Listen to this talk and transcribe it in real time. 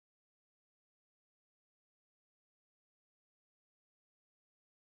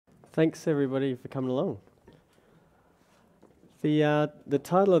Thanks everybody for coming along. The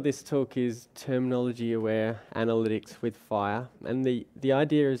title of this talk is Terminology Aware Analytics with FHIR, and the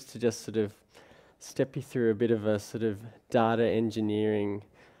idea is to just sort of step you through a bit of a sort of data engineering,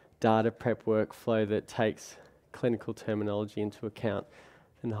 data prep workflow that takes clinical terminology into account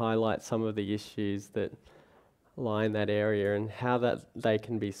and highlight some of the issues that lie in that area and how that they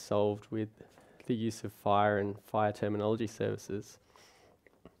can be solved with the use of FHIR and FHIR terminology services.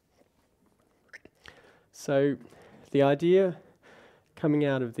 So the idea coming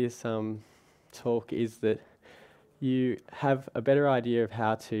out of this talk is that you have a better idea of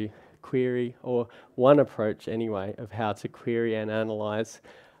how to query, or one approach anyway, of how to query and analyze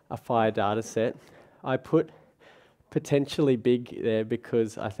a FHIR data set. I put potentially big there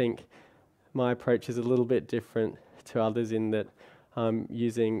because I think my approach is a little bit different to others in that I'm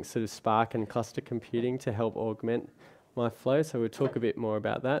using sort of Spark and cluster computing to help augment my flow, so we'll talk a bit more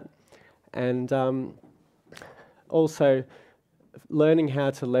about that. And also learning how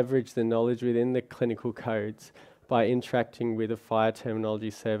to leverage the knowledge within the clinical codes by interacting with a FHIR terminology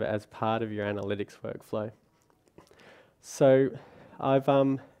server as part of your analytics workflow. So I've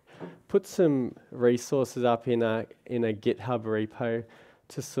put some resources up in a GitHub repo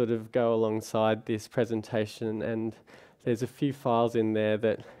to sort of go alongside this presentation, and there's a few files in there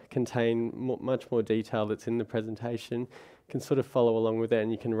that contain much more detail that's in the presentation. You can sort of follow along with it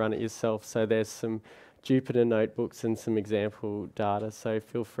and you can run it yourself. So there's some Jupyter notebooks and some example data, so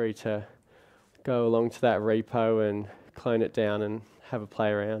feel free to go along to that repo and clone it down and have a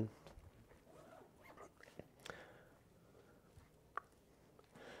play around.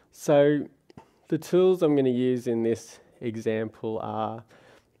 So the tools I'm going to use in this example are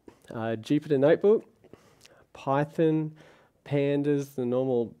Jupyter Notebook, Python, Pandas, the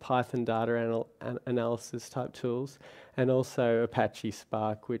normal Python data analysis type tools, and also Apache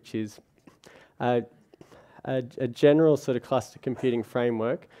Spark, which is a general sort of cluster computing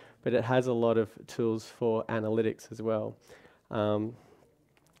framework, but it has a lot of tools for analytics as well.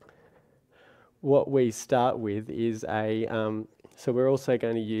 What we start with is so we're also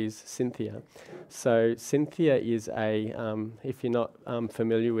going to use Cynthia. So Cynthia is if you're not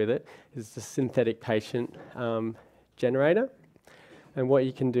familiar with it, is the synthetic patient generator. And what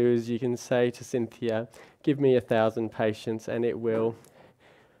you can do is you can say to Cynthia, give me 1,000 patients, and it will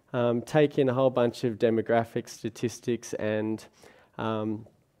take in a whole bunch of demographic statistics and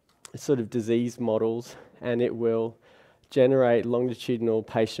sort of disease models, and it will generate longitudinal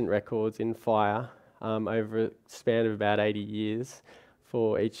patient records in FHIR over a span of about 80 years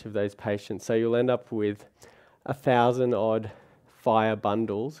for each of those patients. So you'll end up with 1,000 odd FHIR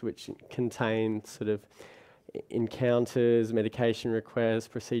bundles, which contain sort of encounters, medication requests,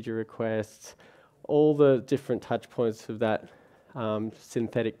 procedure requests, all the different touch points of that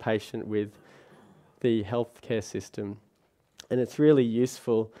synthetic patient with the healthcare system. And it's really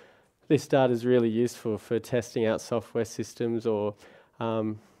useful. This data is really useful for testing out software systems or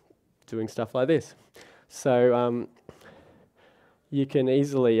doing stuff like this. So you can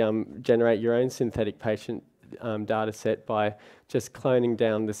easily generate your own synthetic patient data set by just cloning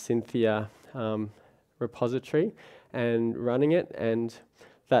down the Cynthia repository and running it, and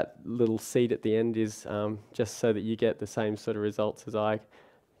that little seed at the end is just so that you get the same sort of results as I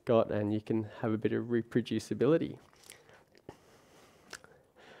got, and you can have a bit of reproducibility.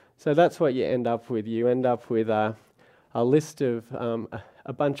 So that's what you end up with. You end up with a list of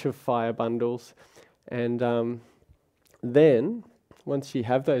a bunch of FHIR bundles, and then once you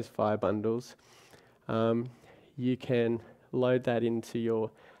have those FHIR bundles, you can load that into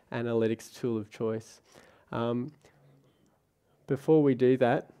your analytics tool of choice. Before we do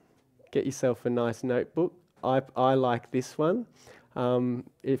that, get yourself a nice notebook. I like this one.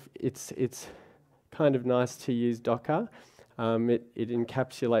 If it's kind of nice to use Docker. It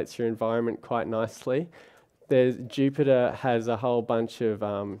encapsulates your environment quite nicely. Jupyter has a whole bunch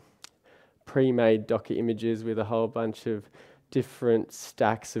of pre-made Docker images with a whole bunch of different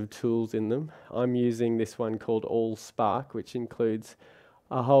stacks of tools in them. I'm using this one called All Spark, which includes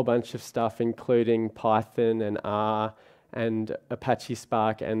a whole bunch of stuff, including Python and R and Apache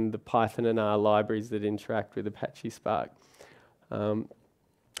Spark and the Python and R libraries that interact with Apache Spark.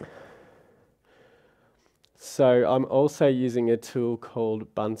 So I'm also using a tool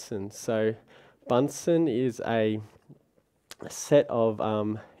called Bunsen. So Bunsen is a set of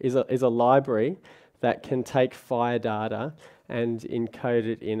is a library that can take FHIR data and encode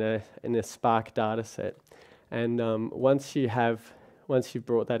it in a Spark data set. And once you've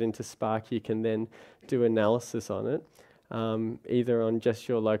brought that into Spark, you can then do analysis on it, either on just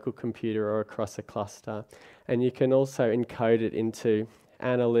your local computer or across a cluster. And you can also encode it into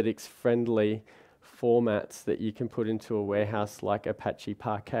analytics-friendly formats that you can put into a warehouse like Apache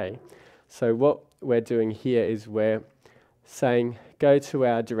Parquet. So what we're doing here is we're saying, go to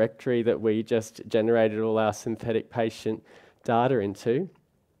our directory that we just generated all our synthetic patient data into,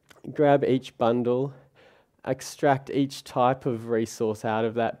 grab each bundle, extract each type of resource out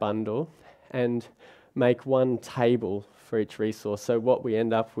of that bundle, and make one table for each resource. So what we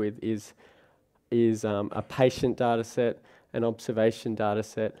end up with is a patient data set, an observation data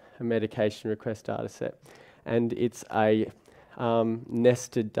set, a medication request data set. And it's a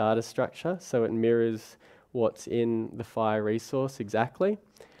nested data structure, so it mirrors what's in the FHIR resource exactly.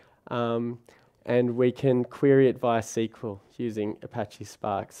 And we can query it via SQL using Apache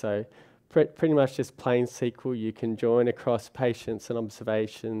Spark. So pretty much just plain SQL. You can join across patients and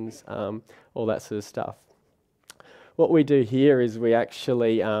observations, all that sort of stuff. What we do here is we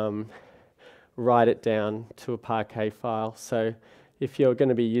actually write it down to a Parquet file. So if you're going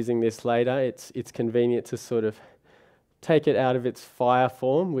to be using this later, it's convenient to sort of take it out of its FHIR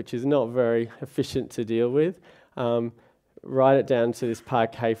form, which is not very efficient to deal with, write it down to this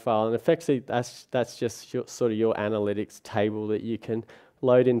Parquet file, and effectively that's just sort of your analytics table that you can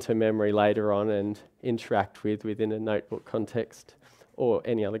load into memory later on and interact with within a notebook context or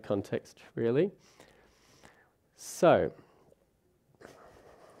any other context, really. So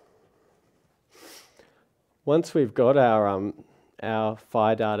once we've got our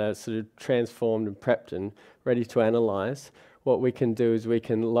FHIR data sort of transformed and prepped and ready to analyze, what we can do is we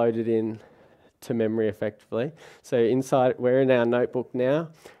can load it in to memory effectively. So inside, we're in our notebook now.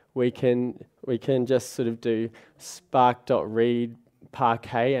 We can just sort of do spark.read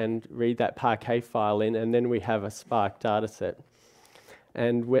Parquet and read that Parquet file in, and then we have a Spark data set.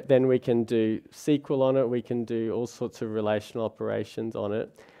 And then we can do SQL on it. We can do all sorts of relational operations on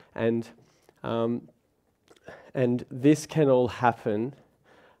it, and this can all happen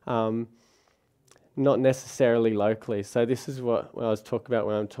not necessarily locally. So this is what I was talking about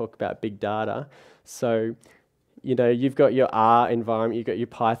when I'm talking about big data. So, you know, you've got your R environment, you've got your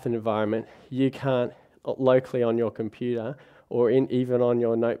Python environment. You can't, locally on your computer or even on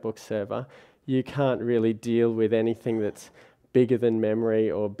your notebook server, you can't really deal with anything that's bigger than memory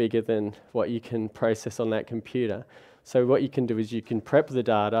or bigger than what you can process on that computer. So what you can do is you can prep the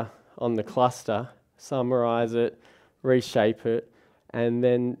data on the cluster, summarize it, reshape it, and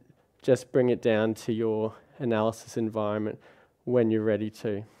then just bring it down to your analysis environment when you're ready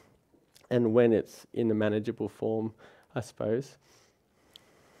to, and when it's in a manageable form, I suppose.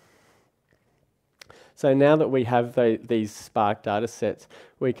 So now that we have these Spark data sets,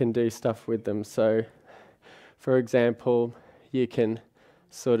 we can do stuff with them. So, for example, you can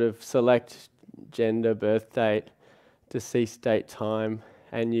sort of select gender, birth date, deceased date, time,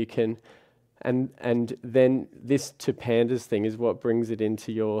 and you can and then this to pandas thing is what brings it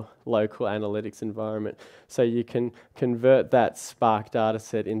into your local analytics environment. So you can convert that Spark data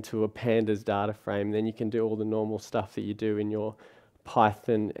set into a pandas data frame. Then you can do all the normal stuff that you do in your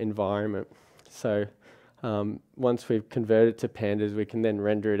Python environment. So once we've converted to pandas, we can then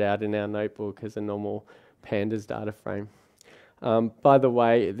render it out in our notebook as a normal pandas data frame. By the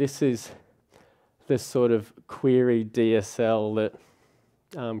way, this is the sort of query DSL that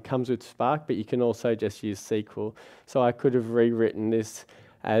comes with Spark, but you can also just use SQL. So I could have rewritten this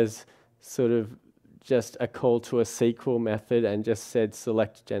as sort of just a call to a SQL method and just said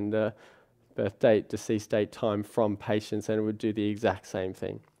select gender, birth date, deceased date, time from patients, and it would do the exact same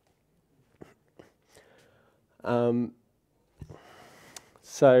thing.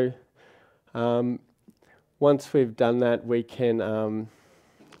 Once we've done that, we can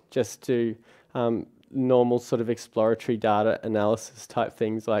just do normal sort of exploratory data analysis type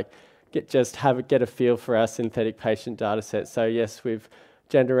things, like get a feel for our synthetic patient data set. So yes, we've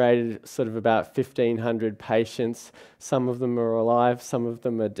generated sort of about 1,500 patients. Some of them are alive, some of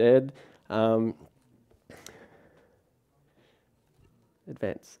them are dead.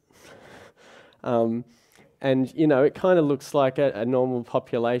 Advance. And you know, it kind of looks like a normal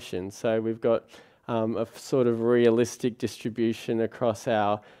population. So we've got a sort of realistic distribution across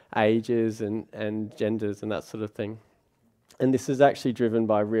our ages and genders and that sort of thing. And this is actually driven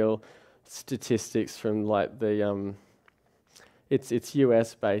by real statistics from like the, it's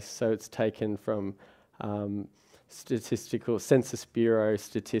US based, so it's taken from statistical Census Bureau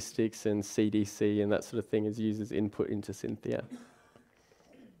statistics and CDC and that sort of thing as users input into Cynthia.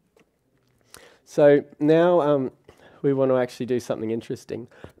 So now we want to actually do something interesting.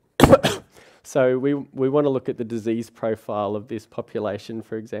 So we want to look at the disease profile of this population,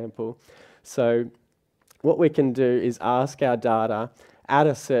 for example. So what we can do is ask our data at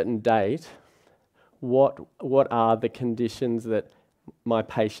a certain date, what are the conditions that my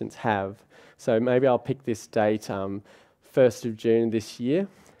patients have. So maybe I'll pick this date, 1st of June this year,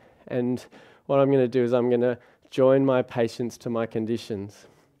 and what I'm going to do is I'm going to join my patients to my conditions,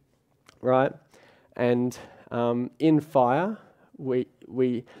 right? And in FHIR,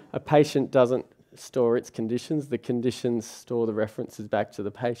 a patient doesn't store its conditions. The conditions store the references back to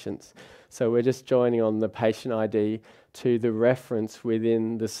the patients. So we're just joining on the patient ID to the reference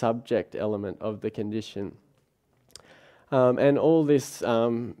within the subject element of the condition. And all this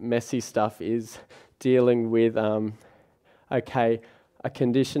messy stuff is dealing with, okay, a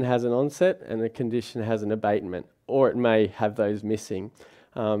condition has an onset and a condition has an abatement, or it may have those missing.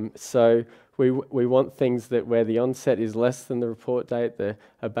 So we want things that where the onset is less than the report date, the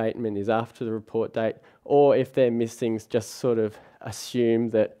abatement is after the report date, or if they're missing, just sort of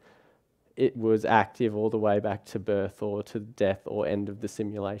assume that it was active all the way back to birth or to death or end of the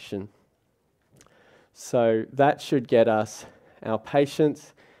simulation. So that should get us our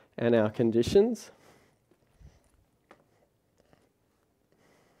patients and our conditions.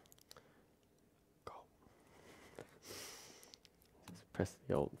 Just press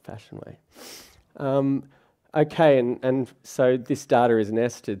the old-fashioned way. Okay, and so this data is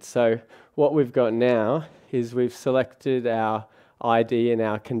nested. So what we've got now is we've selected our ID and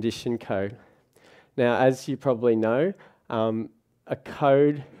our condition code. Now, as you probably know, a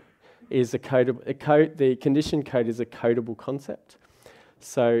code is the condition code is a codable concept.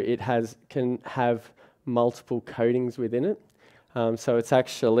 So it can have multiple codings within it. So it's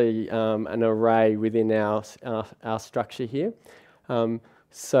actually an array within our structure here.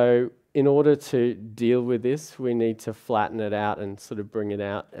 So in order to deal with this, we need to flatten it out and sort of bring it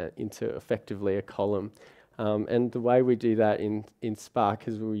out into effectively a column. And the way we do that in Spark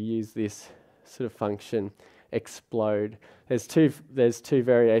is we use this sort of function, explode. There's two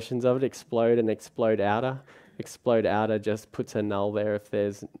variations of it, explode and explode outer. Explode outer just puts a null there if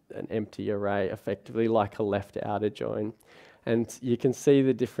there's an empty array, effectively like a left outer join. And you can see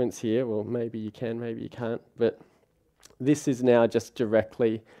the difference here. Well, maybe you can, maybe you can't. But this is now just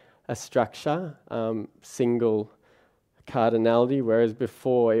directly a structure, single cardinality, whereas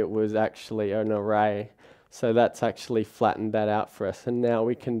before it was actually an array. So that's actually flattened that out for us. And now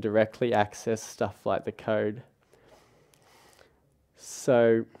we can directly access stuff like the code.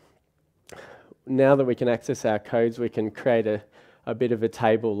 So now that we can access our codes, we can create a bit of a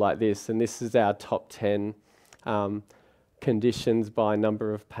table like this. And this is our top 10 conditions by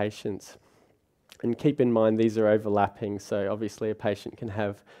number of patients. And keep in mind, these are overlapping. So obviously a patient can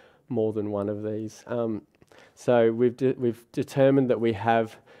have more than one of these. So we've determined that we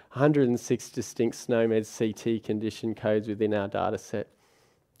have 106 distinct SNOMED CT condition codes within our data set.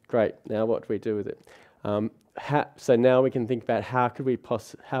 Great, now what do we do with it? So now we can think about how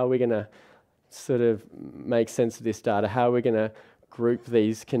are we going to sort of make sense of this data? How are we going to group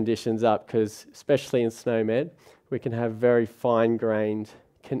these conditions up? Because especially in SNOMED, we can have very fine-grained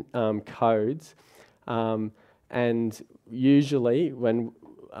codes. And usually when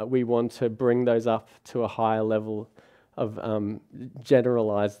we want to bring those up to a higher level of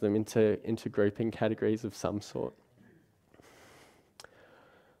generalize them into grouping categories of some sort.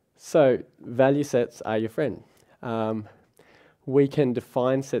 So value sets are your friend. We can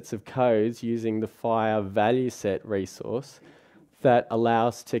define sets of codes using the FHIR value set resource that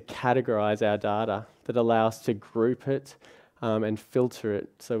allows to categorize our data, that allows to group it and filter it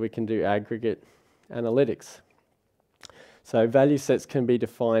so we can do aggregate analytics. So value sets can be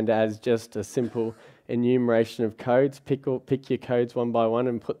defined as just a simple enumeration of codes. Pick your codes one by one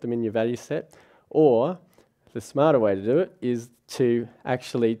and put them in your value set. Or the smarter way to do it is to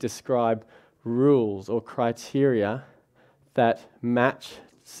actually describe rules or criteria that match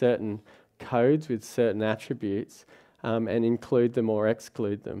certain codes with certain attributes and include them or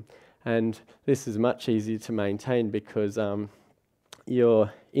exclude them. And this is much easier to maintain because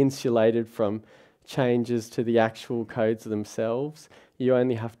you're insulated from changes to the actual codes themselves. You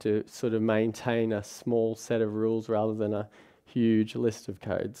only have to sort of maintain a small set of rules rather than a huge list of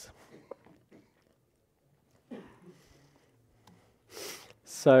codes.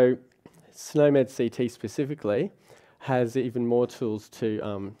 So SNOMED CT specifically has even more tools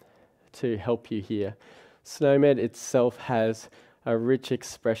to help you here. SNOMED itself has a rich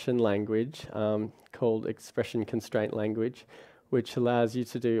expression language called expression constraint language, which allows you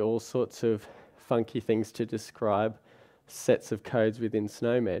to do all sorts of funky things to describe sets of codes within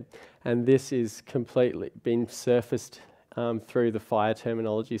SNOMED. And this is completely been surfaced through the FHIR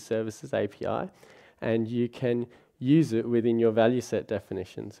Terminology Services API, and you can use it within your value set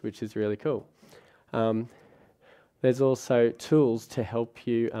definitions, which is really cool. There's also tools to help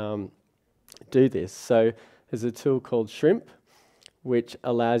you do this. So there's a tool called Shrimp, which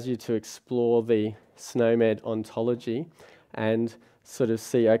allows you to explore the SNOMED ontology and sort of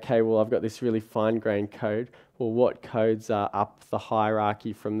see, okay, well, I've got this really fine-grained code. Well, what codes are up the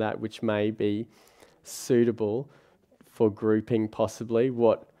hierarchy from that which may be suitable for grouping possibly?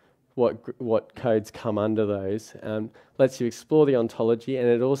 What codes come under those? Lets you explore the ontology, and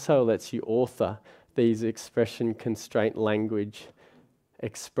it also lets you author these expression constraint language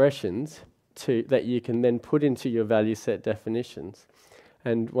expressions that you can then put into your value set definitions.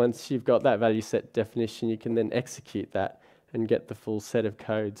 And once you've got that value set definition, you can then execute that and get the full set of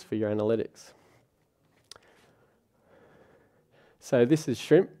codes for your analytics. So this is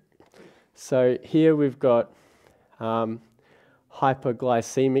shrimp. So here we've got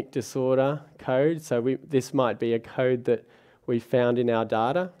hyperglycemic disorder code. So this might be a code that we found in our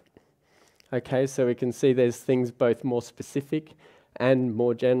data. Okay, so we can see there's things both more specific and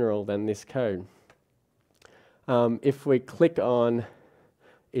more general than this code. If we click on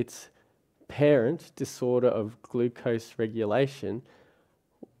its parent, disorder of glucose regulation,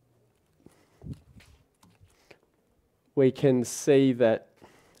 we can see that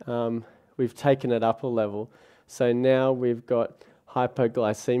we've taken it up a level. So now we've got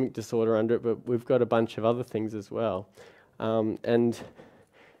hypoglycemic disorder under it, but we've got a bunch of other things as well. And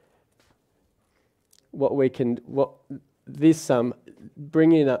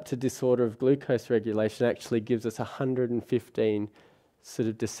bringing it up to disorder of glucose regulation actually gives us 115 sort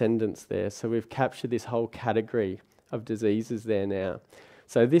of descendants there. So we've captured this whole category of diseases there now.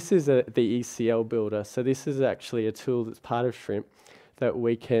 So this is the ECL builder. So this is actually a tool that's part of Shrimp that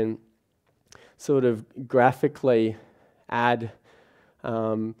we can sort of graphically add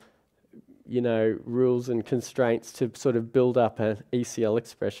rules and constraints to sort of build up an ECL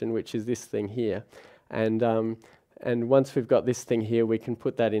expression, which is this thing here. And once we've got this thing here, we can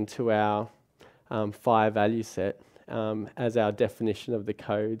put that into our FHIR value set as our definition of the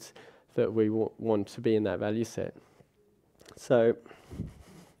codes that we want to be in that value set. So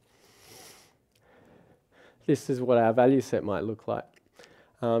this is what our value set might look like.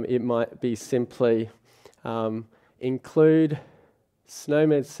 It might be simply include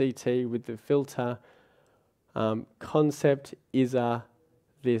SNOMED CT with the filter concept is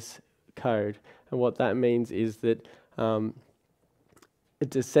this code. And what that means is that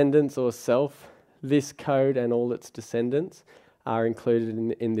descendants or self, this code and all its descendants are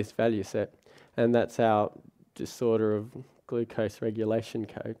included in this value set. And that's our disorder of glucose regulation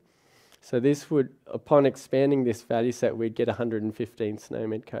code. So this would, upon expanding this value set, we'd get 115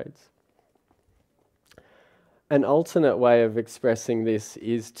 SNOMED codes. An alternate way of expressing this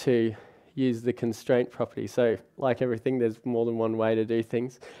is to use the constraint property. So like everything, there's more than one way to do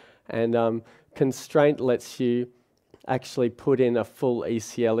things. And constraint lets you actually put in a full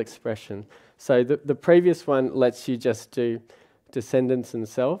ECL expression. So the previous one lets you just do descendants and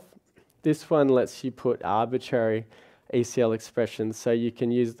self. This one lets you put arbitrary ECL expressions, so you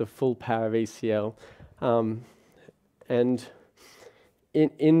can use the full power of ECL. And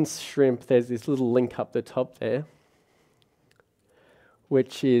in Shrimp, there's this little link up the top there,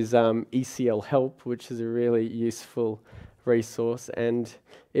 which is ECL Help, which is a really useful resource, and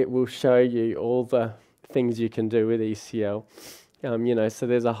it will show you all the things you can do with ECL. So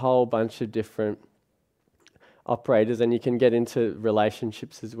there's a whole bunch of different operators, and you can get into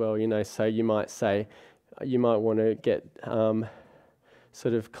relationships as well. So you might say, you might want to get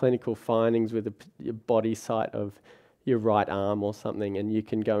sort of clinical findings with a body site of your right arm or something, and you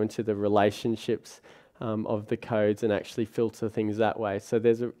can go into the relationships of the codes and actually filter things that way. So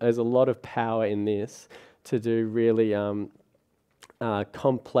there's a lot of power in this to do really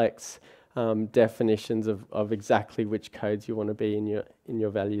complex definitions of exactly which codes you want to be in your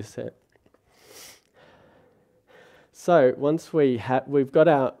value set. So once we've got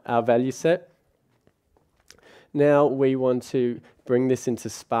our value set, now we want to bring this into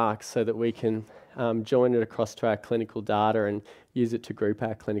Spark so that we can join it across to our clinical data and use it to group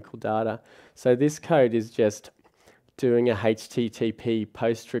our clinical data. So this code is just doing a HTTP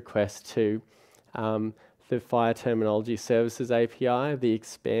post request to the FHIR Terminology Services API, the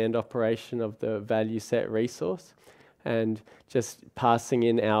expand operation of the value set resource, and just passing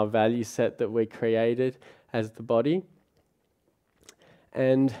in our value set that we created as the body.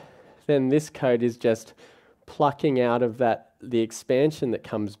 And then this code is just plucking out of the expansion that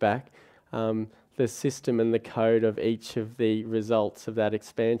comes back, the system and the code of each of the results of that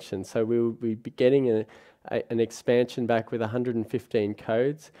expansion. So we'll be getting an expansion back with 115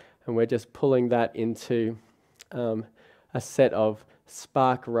 codes, and we're just pulling that into a set of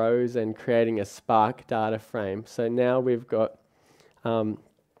Spark rows and creating a Spark data frame. So now we've got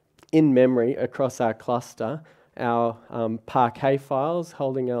in memory across our cluster our Parquet files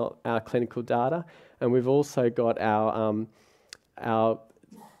holding our clinical data, and we've also got our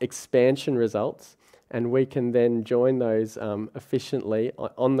expansion results, and we can then join those efficiently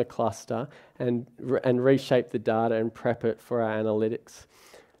on the cluster and reshape the data and prep it for our analytics.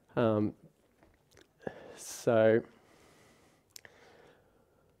 So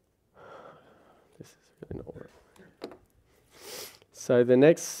this is really not working. So the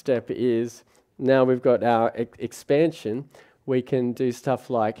next step is, now we've got our expansion, we can do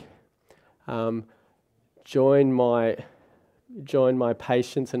stuff like join my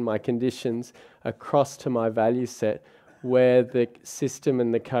patients and my conditions across to my value set where the system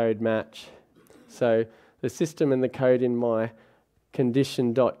and the code match. So the system and the code in my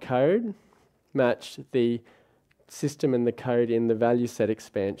condition.code match the system and the code in the value set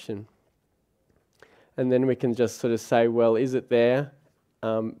expansion. And then we can just sort of say, well, is it there?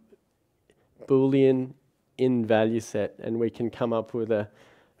 Boolean in value set, and we can come up with a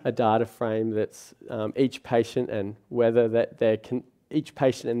data frame that's each patient and whether that each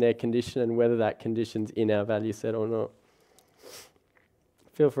patient and their condition and whether that condition's in our value set or not.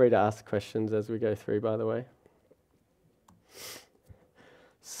 Feel free to ask questions as we go through, by the way.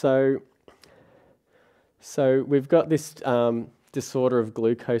 So we've got this disorder of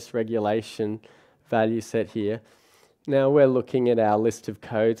glucose regulation value set here. Now we're looking at our list of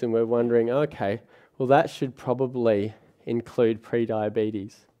codes and we're wondering, okay, well that should probably include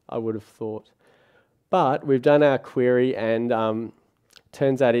pre-diabetes, I would have thought. But we've done our query and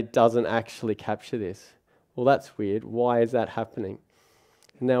turns out it doesn't actually capture this. Well, that's weird. Why is that happening?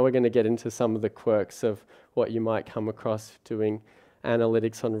 And now we're going to get into some of the quirks of what you might come across doing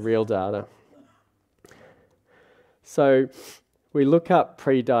analytics on real data. So we look up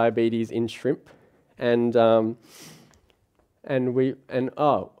pre-diabetes in shrimp, and oh,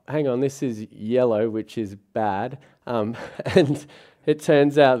 hang on, this is yellow, which is bad, and it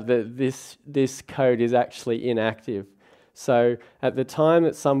turns out that this code is actually inactive. So at the time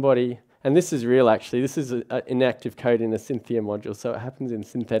that somebody, and this is real actually, this is an inactive code in a Cynthia module, so it happens in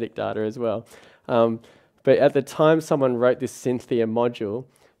synthetic data as well. But at the time someone wrote this Cynthia module,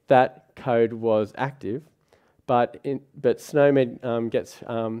 that code was active, but SNOMED gets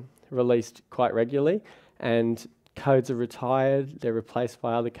released quite regularly, and codes are retired, they're replaced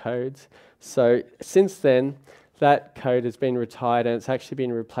by other codes. So since then, that code has been retired and it's actually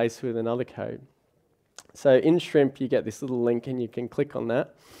been replaced with another code. So in Shrimp, you get this little link and you can click on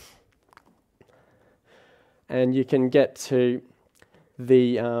that. And you can get to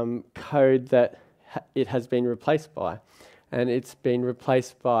the code that it has been replaced by. And it's been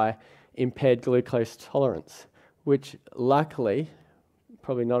replaced by impaired glucose tolerance, which luckily,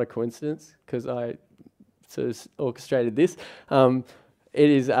 probably not a coincidence because I sort of orchestrated this, it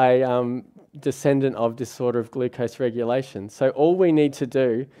is a descendant of disorder of glucose regulation. So all we need to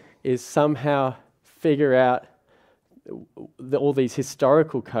do is somehow figure out all these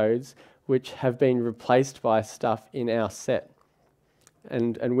historical codes which have been replaced by stuff in our set.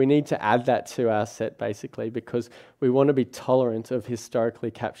 And we need to add that to our set basically because we want to be tolerant of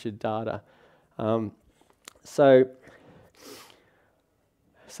historically captured data. So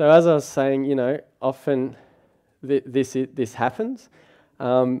as I was saying, you know, often this happens,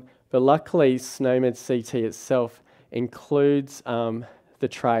 but luckily SNOMED CT itself includes the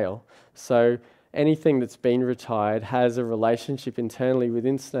trail. So anything that's been retired has a relationship internally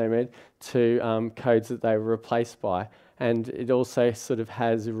within SNOMED to codes that they were replaced by. And it also sort of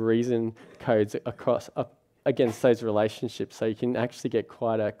has reason codes against those relationships. So you can actually get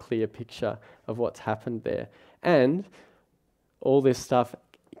quite a clear picture of what's happened there. And all this stuff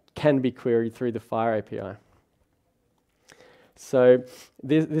can be queried through the FHIR API. So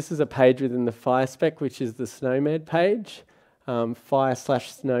this is a page within the FHIR spec, which is the SNOMED page.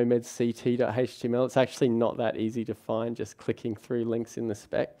 FHIR/SNOMEDCT.html. It's actually not that easy to find, just clicking through links in the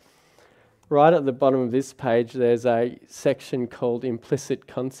spec. Right at the bottom of this page, there's a section called Implicit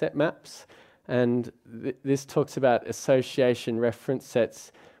Concept Maps, and this talks about association reference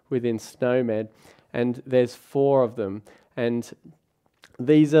sets within SNOMED, and there's 4 of them. And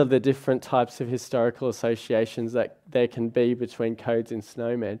these are the different types of historical associations that there can be between codes in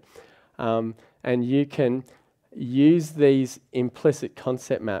SNOMED. And you can use these implicit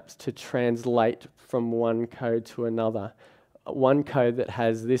concept maps to translate from one code to another. One code that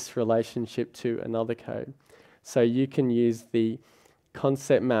has this relationship to another code. So you can use the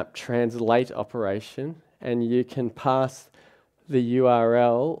concept map translate operation and you can pass the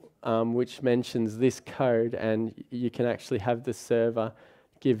URL which mentions this code, and you can actually have the server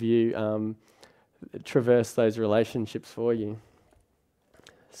give you, traverse those relationships for you.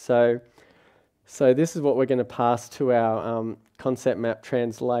 So So this is what we're going to pass to our concept map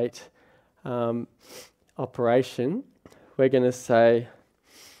translate operation. We're going to say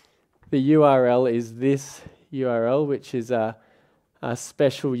the URL is this URL, which is a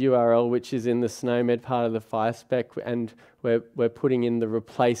special URL which is in the SNOMED part of the FHIR spec, and we're putting in the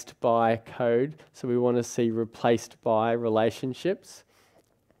replaced by code. So we want to see replaced by relationships.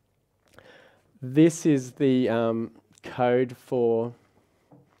 This is the code for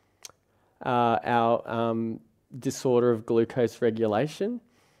our disorder of glucose regulation.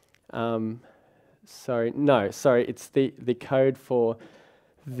 It's the code for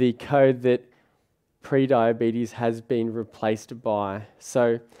the code that prediabetes has been replaced by.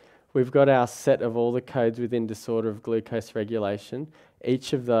 So we've got our set of all the codes within disorder of glucose regulation.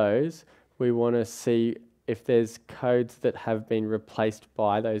 Each of those, we want to see if there's codes that have been replaced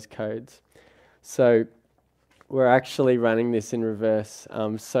by those codes. So we're actually running this in reverse.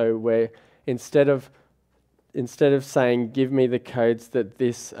 So we're instead of saying give me the codes that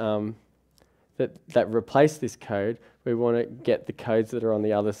this that replace this code, we want to get the codes that are on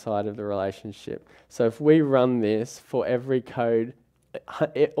the other side of the relationship. So if we run this for every code,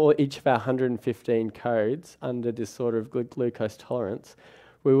 or each of our 115 codes under disorder of glucose tolerance,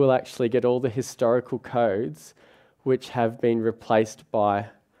 we will actually get all the historical codes which have been replaced by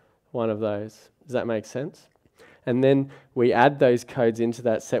one of those. Does that make sense? And then we add those codes into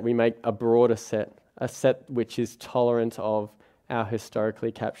that set. We make a broader set, a set which is tolerant of our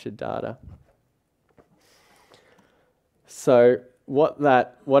historically captured data. So what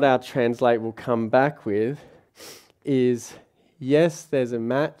our translate will come back with is, yes, there's a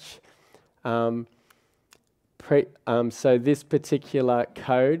match. So this particular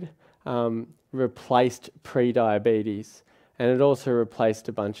code replaced pre-diabetes, and it also replaced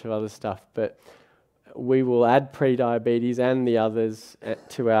a bunch of other stuff, but we will add pre-diabetes and the others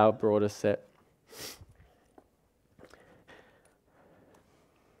to our broader set.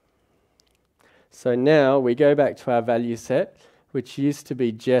 So now we go back to our value set, which used to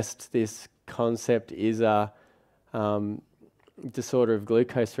be just this concept is a disorder of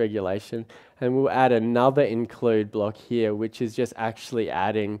glucose regulation, and we'll add another include block here, which is just actually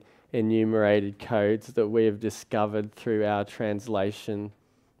adding enumerated codes that we have discovered through our translation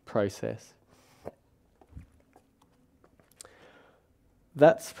process.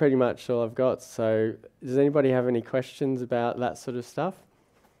 That's pretty much all I've got. So does anybody have any questions about that sort of stuff?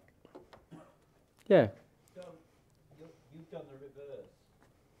 Yeah. So you've done the reverse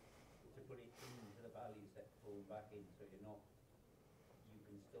to put it into the values that pull back in, so you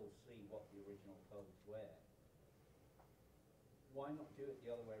can still see what the original codes were. Why not do it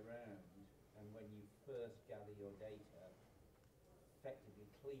the other way around, and when you first gather your data, effectively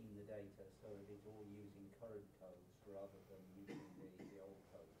clean the data so that it's all using current codes rather than using the old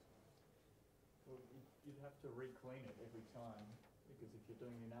codes? Well, you'd have to re-clean it every time, because if you're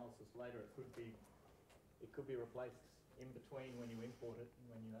doing the analysis later, it could be replaced in between when you import it and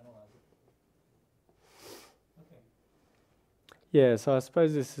when you analyze it. Okay. Yeah, so I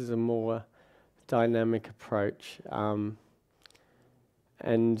suppose this is a more dynamic approach. And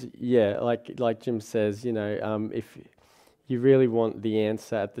yeah, like Jim says, if you really want the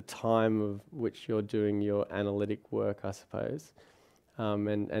answer at the time of which you're doing your analytic work, I suppose,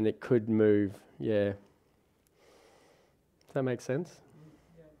 and it could move, yeah. Does that make sense?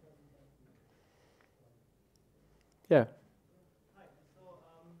 Yeah. Hi. So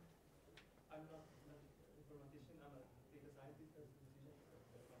I'm not an informatician. I'm a data scientist.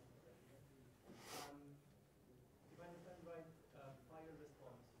 If I understand right, FHIR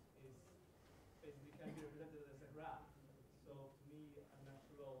response is basically can be represented as a graph. So to me, a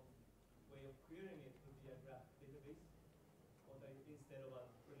natural way of querying it would be a graph database, instead of a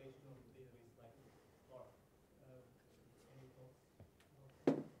relational database like Spark. Any thoughts?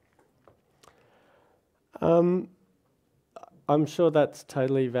 I'm sure that's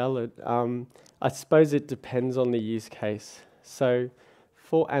totally valid. I suppose it depends on the use case. So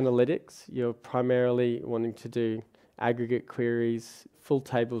for analytics, you're primarily wanting to do aggregate queries, full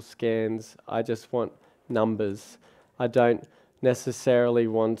table scans. I just want numbers. I don't necessarily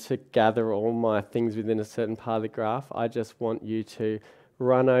want to gather all my things within a certain part of the graph. I just want you to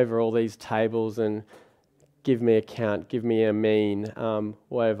run over all these tables and give me a count, give me a mean,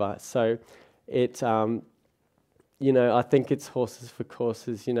 whatever. So it I think it's horses for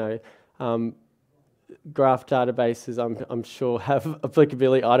courses. Graph databases, I'm sure, have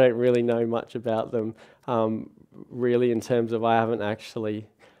applicability. I don't really know much about them, really, in terms of I haven't actually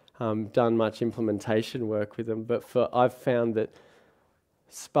done much implementation work with them. But I've found that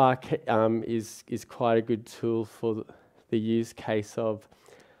Spark is quite a good tool for the use case of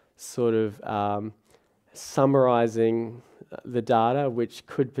sort of summarizing the data, which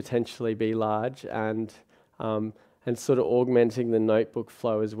could potentially be large, and sort of augmenting the notebook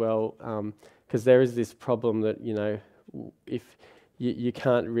flow as well, because there is this problem that, you know, if you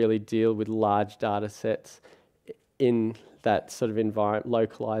can't really deal with large data sets in that sort of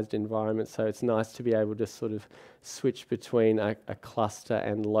localized environment, so it's nice to be able to sort of switch between a cluster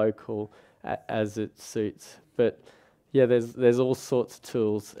and local as it suits. But yeah, there's all sorts of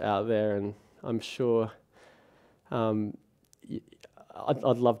tools out there, and I'm sure I'd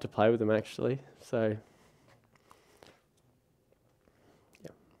love to play with them actually. So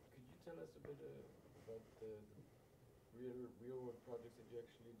yeah. Could you tell us a bit about the real world projects that you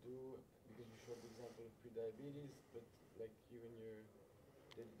actually do? Because you showed the example of pre-diabetes, but like you and your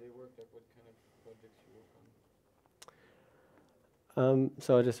day-to-day work, like what kind of projects you work on?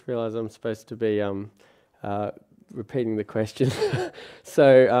 So I just realised I'm supposed to be repeating the question.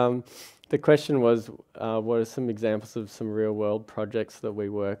 So the question was, what are some examples of some real-world projects that we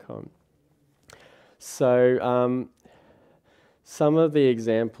work on? So some of the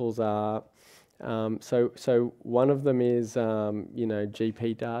examples are, so one of them is, you know,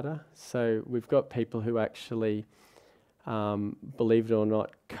 GP data. So we've got people who actually, believe it or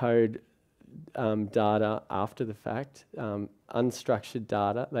not, code data after the fact, unstructured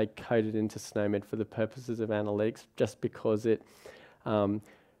data. They code it into SNOMED for the purposes of analytics, just because it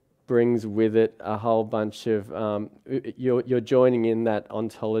brings with it a whole bunch of, you're joining in that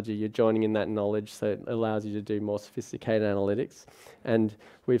ontology, you're joining in that knowledge, so it allows you to do more sophisticated analytics. And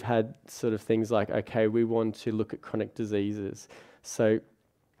we've had sort of things like, okay, we want to look at chronic diseases. So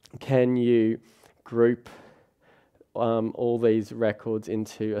can you group all these records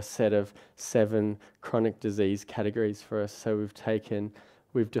into a set of 7 chronic disease categories for us? So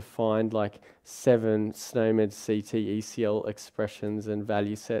we've defined like 7 SNOMED CT ECL expressions and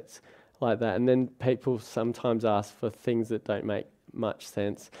value sets like that. And then people sometimes ask for things that don't make much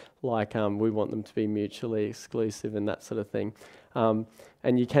sense, like we want them to be mutually exclusive and that sort of thing.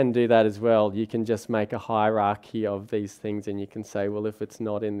 And you can do that as well. You can just make a hierarchy of these things, and you can say, well, if it's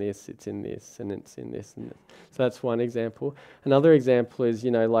not in this, it's in this, and it's in this, and this. So that's one example. Another example is, you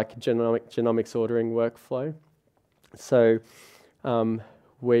know, like genomics ordering workflow. So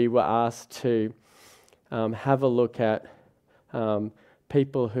we were asked to have a look at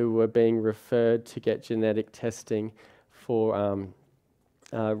people who were being referred to get genetic testing for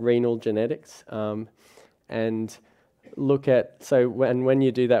renal genetics, and look at, so when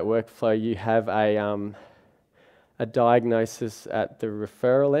you do that workflow, you have a diagnosis at the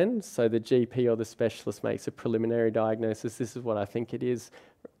referral end. So the GP or the specialist makes a preliminary diagnosis. This is what I think it is.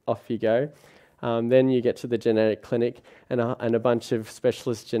 Off you go. Then you get to the genetic clinic, and a bunch of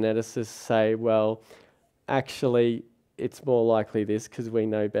specialist geneticists say, well, actually, it's more likely this because we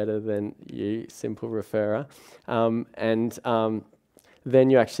know better than you, simple referrer.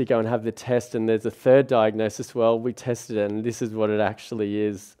 Then you actually go and have the test, and there's a third diagnosis. Well, we tested it, and this is what it actually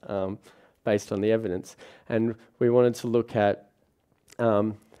is based on the evidence. And we wanted to look at,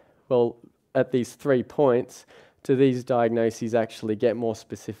 well, at these 3 points, do these diagnoses actually get more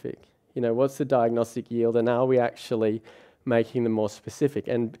specific? You know, what's the diagnostic yield, and are we actually making them more specific?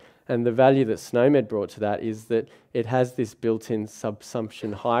 And the value that SNOMED brought to that is that it has this built-in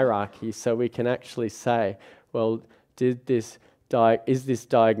subsumption hierarchy, so we can actually say, well, is this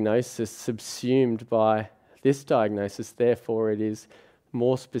diagnosis subsumed by this diagnosis, therefore it is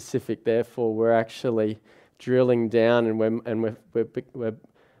more specific, therefore we're actually drilling down, and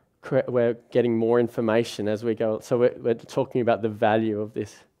we're getting more information as we go. So we're talking about the value of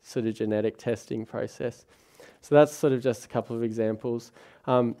this sort of genetic testing process. So that's sort of just a couple of examples.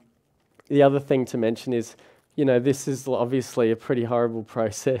 The other thing to mention is, you know, this is obviously a pretty horrible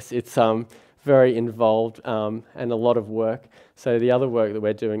process. It's very involved and a lot of work. So the other work that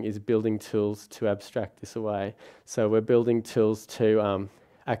we're doing is building tools to abstract this away. So we're building tools to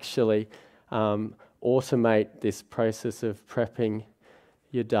actually automate this process of prepping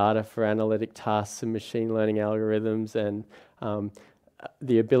your data for analytic tasks and machine learning algorithms, and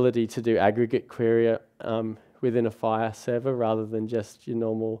the ability to do aggregate query within a FHIR server rather than just your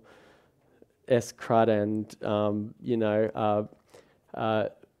normal SCRUD and you know,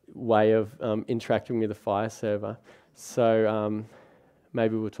 way of interacting with a FHIR server. So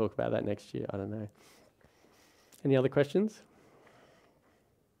maybe we'll talk about that next year. I don't know. Any other questions?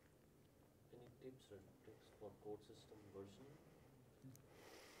 Any tips or tricks for CodeSystem versioning?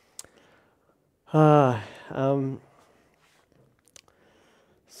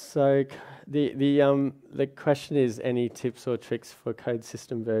 So the question is, any tips or tricks for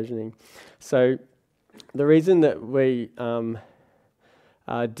CodeSystem versioning? So the reason that we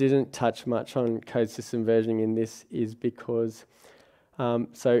didn't touch much on code system versioning in this is because,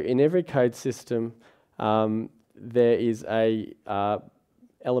 so in every code system, there is a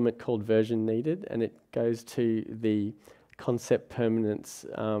element called version needed, and it goes to the concept permanence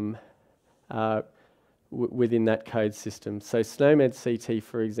within that code system. So SNOMED CT,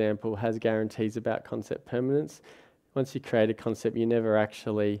 for example, has guarantees about concept permanence. Once you create a concept, you never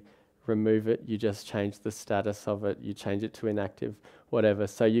actually remove it, you just change the status of it, you change it to inactive, whatever.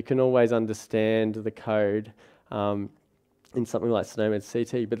 So you can always understand the code in something like SNOMED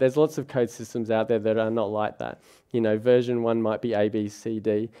CT, but there's lots of code systems out there that are not like that. You know, version 1 might be A, B, C,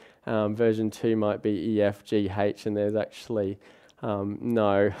 D, version 2 might be E, F, G, H, and there's actually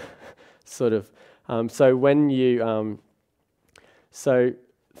no sort of. So when you, so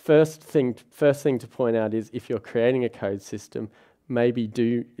first thing to point out is if you're creating a code system, maybe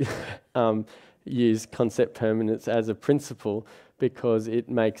do use concept permanence as a principle, because it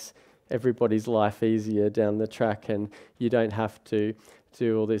makes everybody's life easier down the track and you don't have to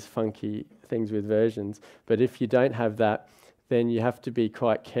do all these funky things with versions. But if you don't have that, then you have to be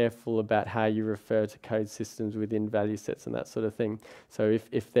quite careful about how you refer to code systems within value sets and that sort of thing. So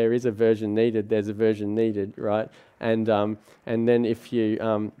if there is a version needed, there's a version needed, right? And then if you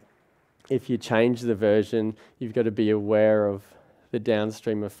change the version, you've got to be aware of the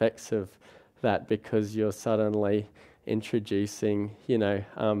downstream effects of that, because you're suddenly introducing, you know,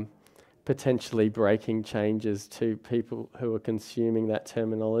 potentially breaking changes to people who are consuming that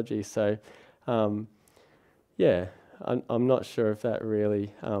terminology. So, yeah, I'm not sure if that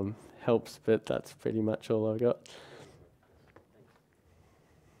really helps, but that's pretty much all I've got.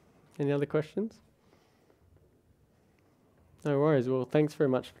 Any other questions? No worries. Well, thanks very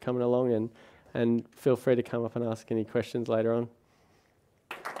much for coming along, and feel free to come up and ask any questions later on.